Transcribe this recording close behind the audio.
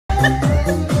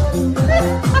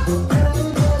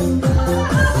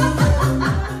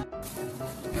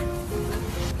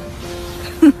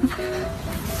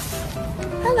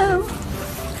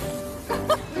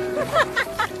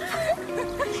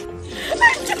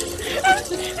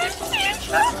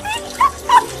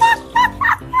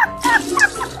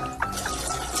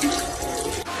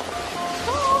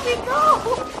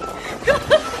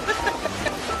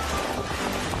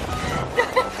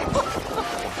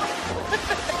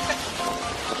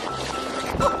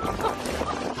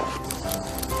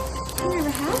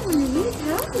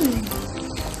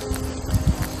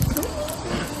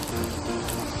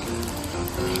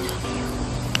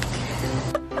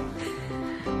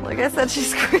Like I said,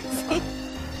 she's crazy.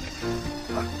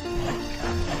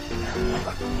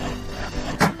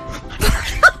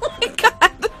 Oh my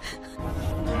god!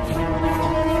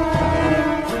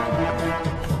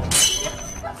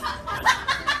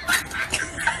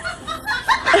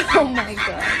 Oh my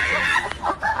god.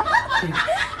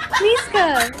 Miska,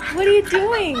 what are you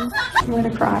doing? I'm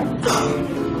gonna cry.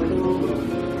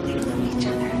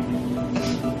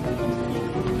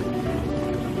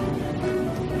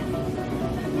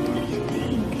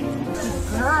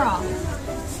 Girl,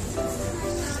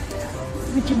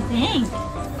 what you think?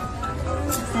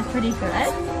 Is that pretty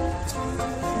good?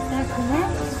 Is that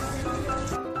good?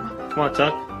 Come on,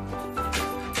 Tuck.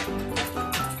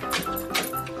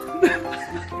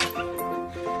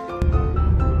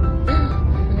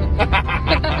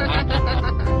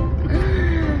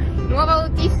 Nuovo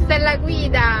autista alla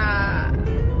guida!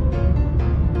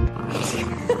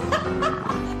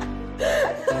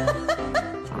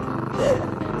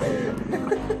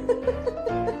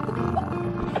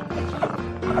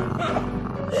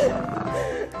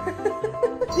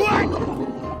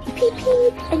 You pee pee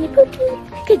and you poo poo.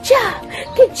 Good job,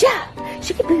 good job.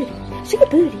 Shake your booty, shake your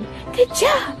booty. Good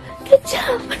job, good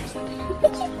job.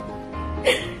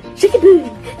 Shake your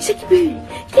booty, shake your booty.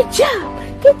 Good job,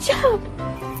 good job.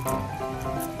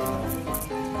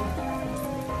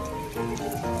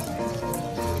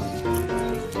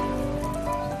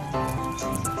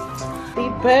 Happy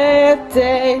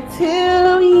birthday to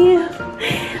you.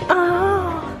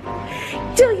 Oh,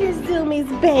 do your zoomies,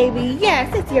 baby.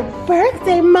 Yes, it's your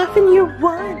birthday, Muffin. You're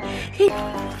one. Hey,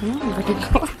 look at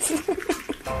that.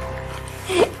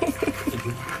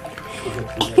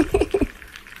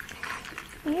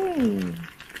 Hey,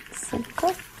 so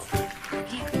good.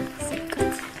 So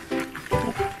good.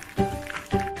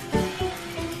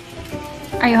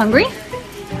 Are you hungry?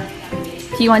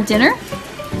 Do you want dinner?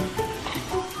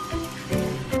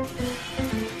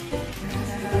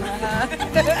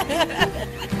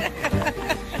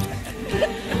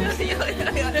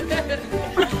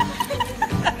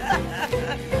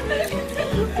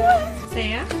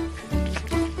 Sam?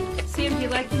 Sam, do you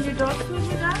like your dog food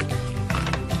with that?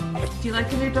 Do you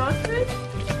like your dog food?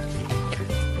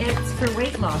 It's for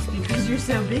weight loss because you're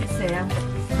so big, Sam.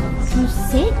 So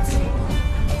sit.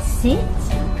 Sit.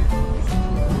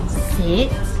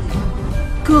 Sit.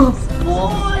 Good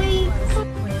boy.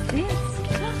 What's this?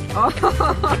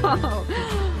 Oh,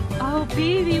 oh,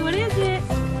 baby, what is it?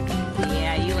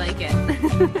 Yeah, you like it.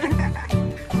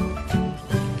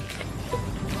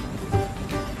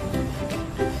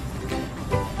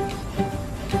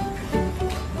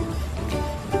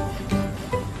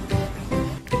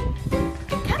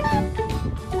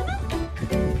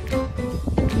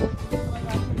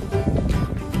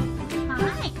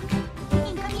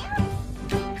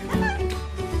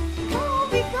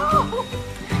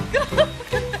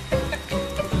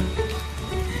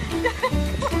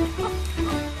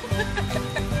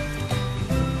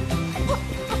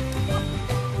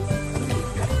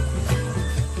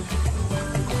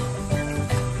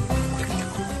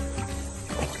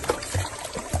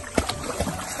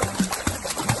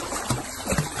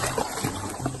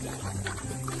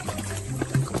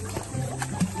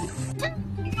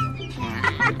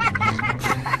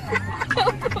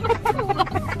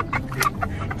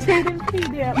 Jaden,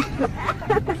 feed him.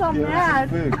 Because I'm mad.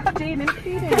 Jaden,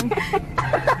 feed him.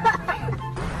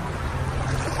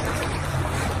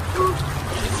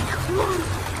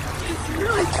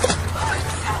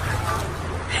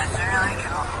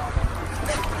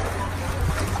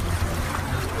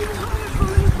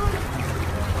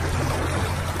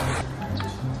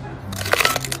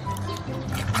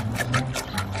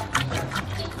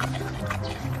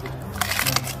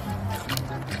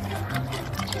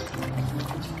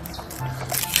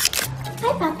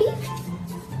 Hi, puppy.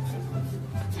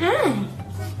 Hi.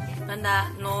 Nanda,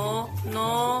 no,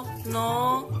 no, no,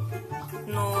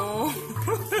 no.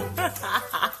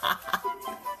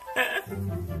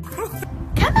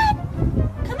 Come on.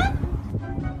 Come on.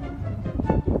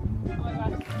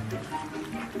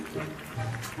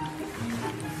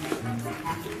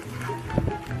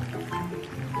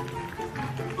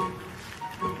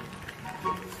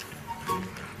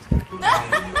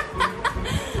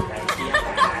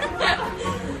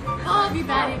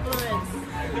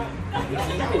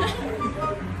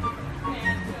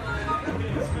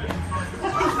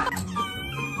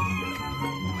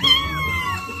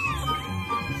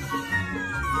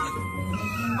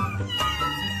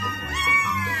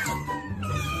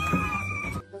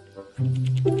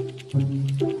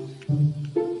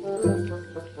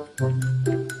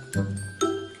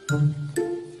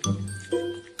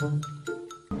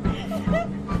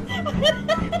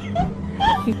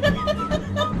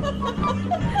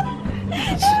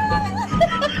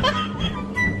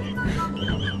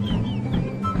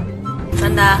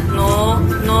 간다. No,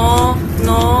 no,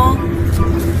 no,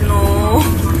 no.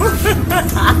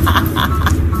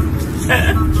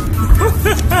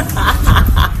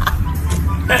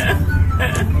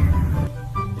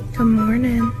 Good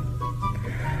morning.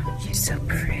 You're so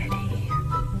pretty.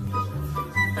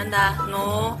 간다.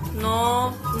 No,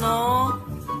 no, no,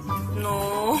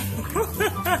 no.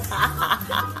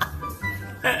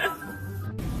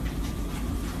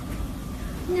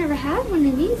 You never had one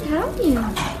of these, have you?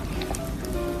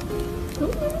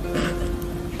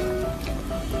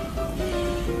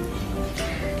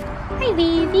 Hi,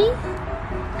 baby.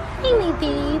 Hey, my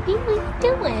baby. What you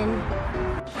doing?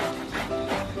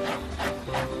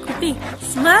 Goopy,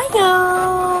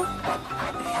 smile.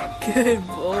 Good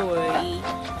boy.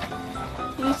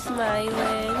 You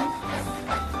smiling.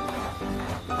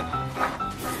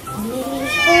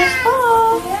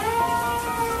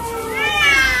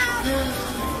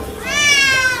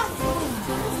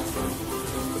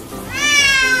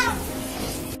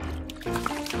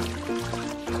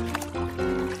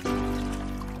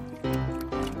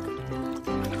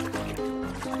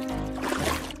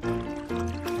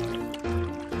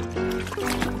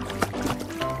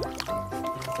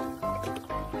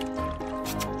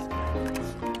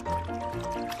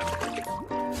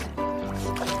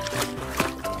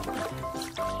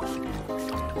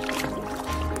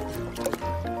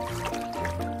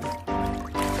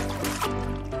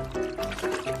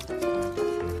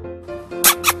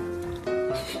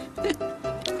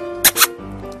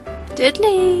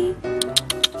 Diddley.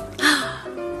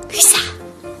 Lisa.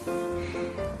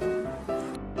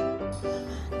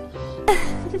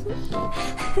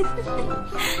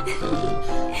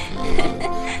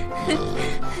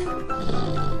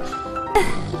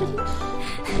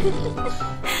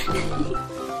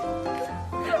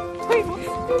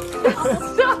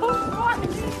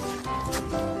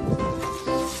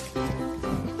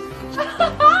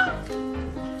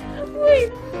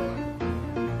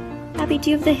 Abby,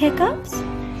 do you have the hiccups?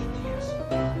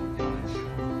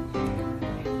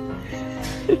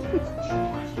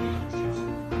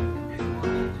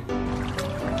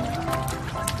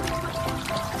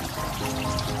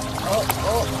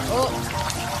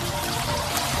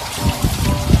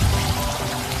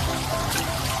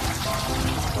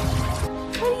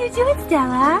 How are you doing,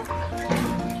 Stella?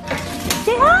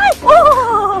 Say hi!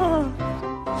 Oh!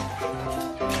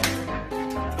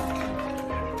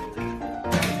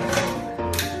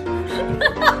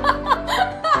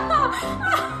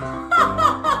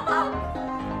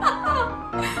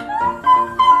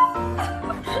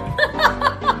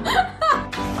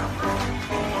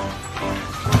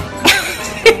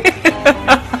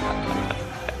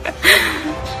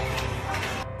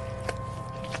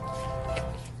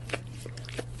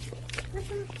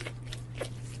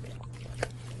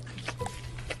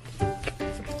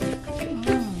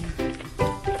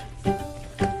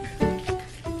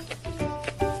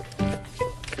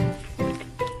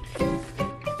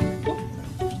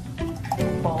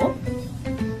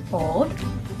 Hold.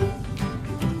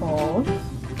 Hold.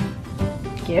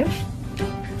 Give.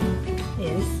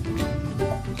 Is.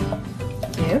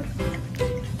 Give.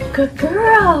 Good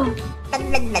girl.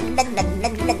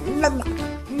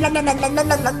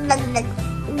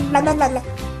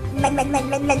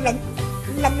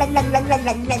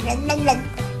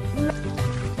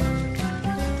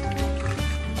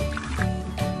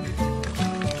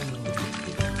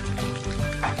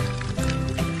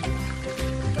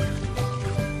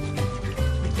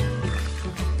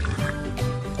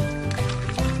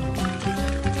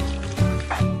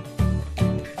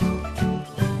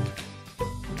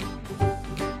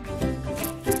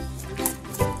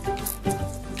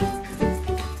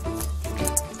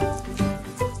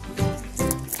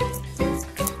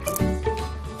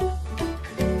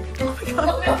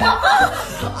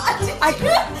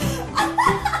 I